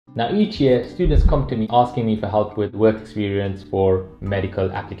Now each year, students come to me asking me for help with work experience for medical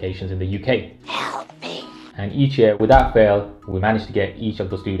applications in the UK. Help me! And each year, without fail, we manage to get each of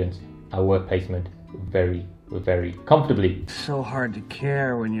the students a work placement very comfortably. It's so hard to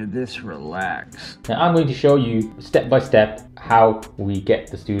care when you're this relaxed. Now I'm going to show you step by step how we get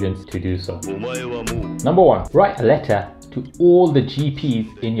the students to do so. Number one, write a letter to all the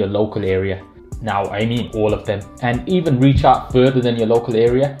GPs in your local area. Now I mean all of them, and even reach out further than your local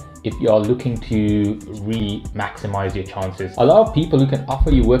area if you're looking to really maximize your chances. A lot of people who can offer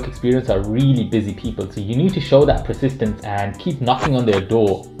you work experience are really busy people, so you need to show that persistence and keep knocking on their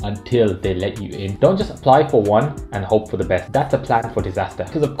door until they let you in. Don't just apply for one and hope for the best. That's a plan for disaster.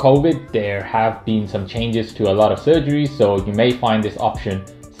 Because of COVID, there have been some changes to a lot of surgeries, so you may find this option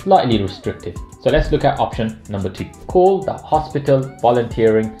slightly restrictive. So let's look at option number 2. Call the hospital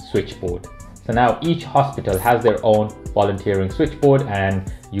volunteering switchboard. So now each hospital has their own volunteering switchboard,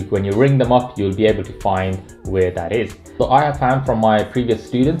 and when you ring them up, you'll be able to find where that is. So I have found from my previous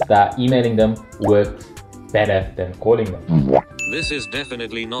students that emailing them works better than calling them. This is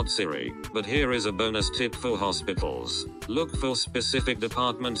definitely not Siri, but here is a bonus tip for hospitals. Look for specific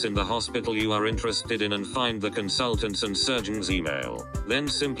departments in the hospital you are interested in and find the consultants and surgeons' email. Then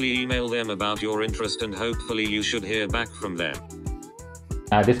simply email them about your interest and hopefully you should hear back from them.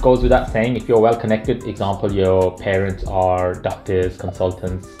 This goes without saying, if you're well connected, example your parents are doctors,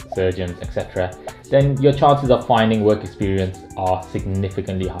 consultants, surgeons, etc., then your chances of finding work experience are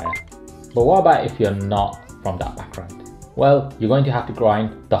significantly higher. But what about if you're not from that background? Well, you're going to have to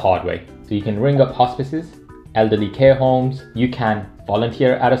grind the hard way. So you can ring up hospices, elderly care homes, you can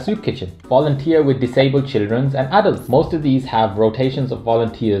volunteer at a soup kitchen, volunteer with disabled children and adults. Most of these have rotations of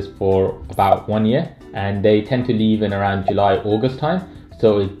volunteers for about 1 year, and they tend to leave in around July, August time.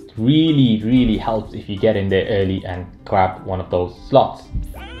 So it really helps if you get in there early and grab one of those slots.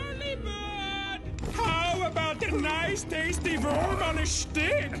 Early bird! How about a nice tasty worm on a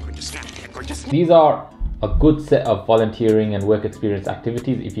stick? These are a good set of volunteering and work experience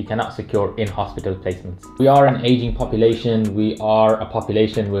activities if you cannot secure in-hospital placements. We are an aging population, we are a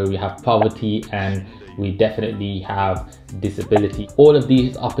population where we have poverty, and we definitely have disability. All of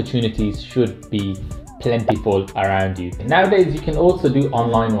these opportunities should be plentiful around you. Nowadays you can also do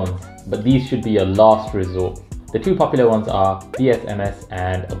online ones, but these should be a last resort. The two popular ones are PSMS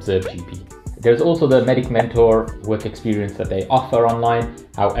and Observe GP. There's also the Medic Mentor work experience that they offer online.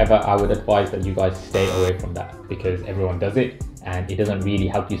 However, I would advise that you guys stay away from that because everyone does it and it doesn't really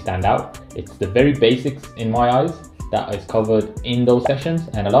help you stand out. It's the very basics in my eyes that is covered in those sessions,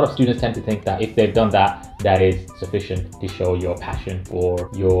 and a lot of students tend to think that if they've done that, that is sufficient to show your passion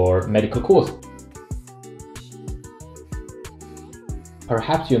for your medical course.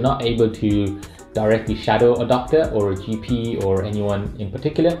 Perhaps you're not able to directly shadow a doctor or a GP or anyone in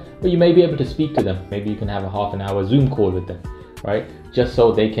particular, but you may be able to speak to them. Maybe you can have a half an hour Zoom call with them, right? Just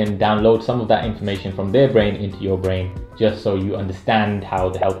so they can download some of that information from their brain into your brain, just so you understand how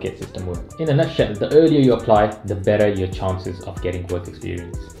the healthcare system works. In a nutshell, the earlier you apply, the better your chances of getting work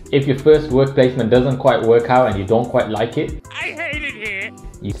experience. If your first work placement doesn't quite work out and you don't quite like it, I hate it here.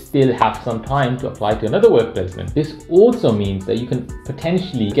 you still have some time to apply to another work placement. This also means that you can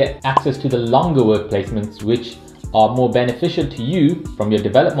potentially get access to the longer work placements which are more beneficial to you from your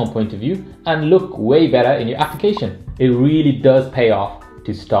development point of view and look way better in your application. It really does pay off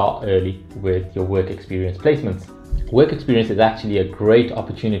to start early with your work experience placements. Work experience is actually a great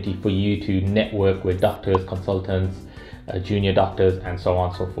opportunity for you to network with doctors, consultants, junior doctors, and so on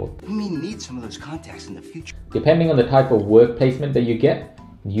and so forth. We may need some of those contacts in the future. Depending on the type of work placement that you get,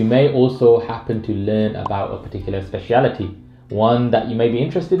 you may also happen to learn about a particular specialty, one that you may be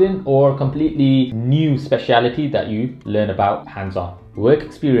interested in, or a completely new specialty that you learn about hands-on. Work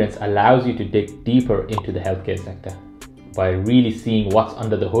experience allows you to dig deeper into the healthcare sector by really seeing what's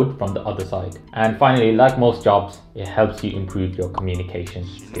under the hood from the other side. And finally, like most jobs, it helps you improve your communication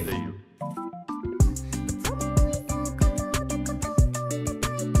skills.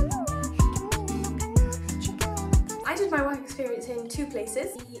 I did my work experience in two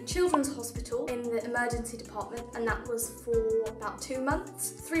places. The Children's Hospital in the emergency department, and that was for about 2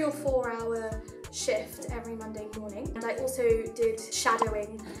 months, 3 or 4 hour shift every Monday morning. And I also did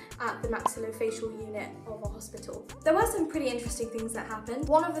shadowing at the maxillofacial unit of a hospital. There were some pretty interesting things that happened.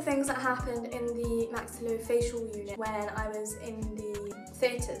 One of the things that happened in the maxillofacial unit when I was in the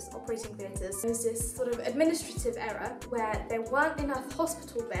theatres, operating theatres, there was this sort of administrative error where there weren't enough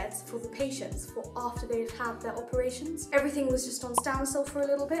hospital beds for the patients for after they'd had their operations. Everything was just on standstill for a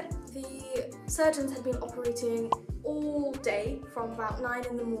little bit. The surgeons had been operating all day from about 9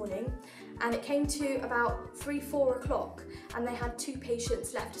 in the morning, and it came to about 3-4 o'clock, and they had 2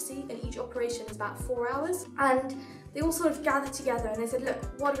 patients left to see, and each operation is about 4 hours. And they all sort of gathered together and they said, look,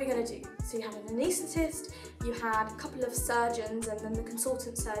 what are we going to do? So you had an anaesthetist, you had a couple of surgeons, and then the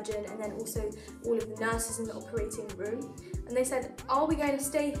consultant surgeon, and then also all of the nurses in the operating room. And they said, are we going to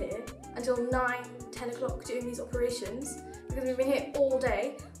stay here until 9-10 o'clock doing these operations, because we've been here all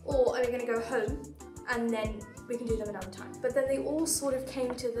day, or are we going to go home and then we can do them another time? But then they all sort of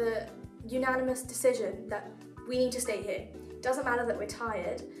came to the unanimous decision that we need to stay here. It doesn't matter that we're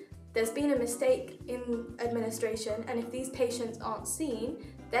tired. There's been a mistake in administration, and if these patients aren't seen,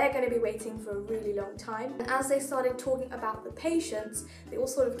 they're going to be waiting for a really long time. And as they started talking about the patients, they all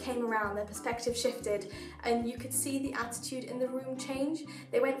sort of came around, their perspective shifted, and you could see the attitude in the room change.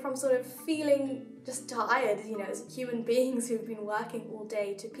 They went from sort of feeling just tired, you know, as human beings who've been working all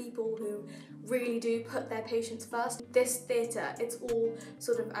day, to people who really do put their patients first. This theatre, it's all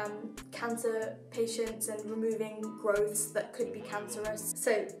sort of cancer patients and removing growths that could be cancerous.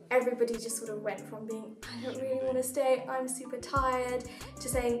 So everybody just sort of went from being, I don't really want to stay, I'm super tired, to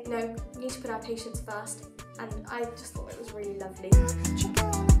saying, no, we need to put our patients first. And I just thought it was really lovely.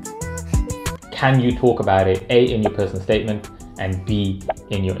 Can you talk about it, A, in your personal statement, and B,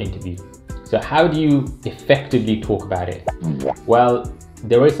 in your interview? So how do you effectively talk about it? Well,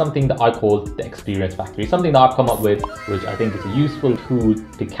 there is something that I call the experience factory, something that I've come up with, which I think is a useful tool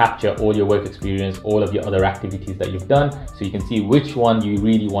to capture all your work experience, all of your other activities that you've done, so you can see which one you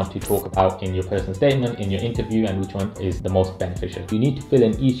really want to talk about in your personal statement, in your interview, and which one is the most beneficial. You need to fill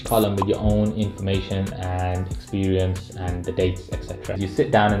in each column with your own information and experience and the dates, etc. You sit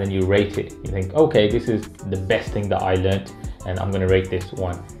down and then you rate it. You think, okay, this is the best thing that I learned, and I'm going to rate this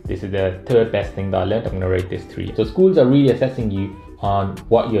 1. This is the 3rd best thing that I learned, I'm going to rate this 3. So schools are really assessing you on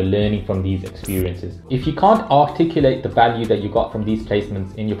what you're learning from these experiences. If you can't articulate the value that you got from these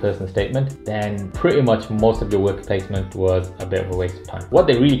placements in your personal statement, then pretty much most of your work placement was a bit of a waste of time. What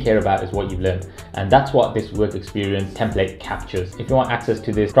they really care about is what you've learned, and that's what this work experience template captures. If you want access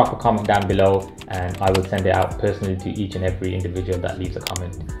to this, drop a comment down below and I will send it out personally to each and every individual that leaves a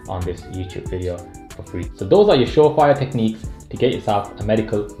comment on this YouTube video for free. So those are your surefire techniques to get yourself a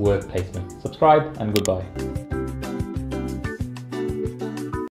medical work placement. Subscribe and goodbye.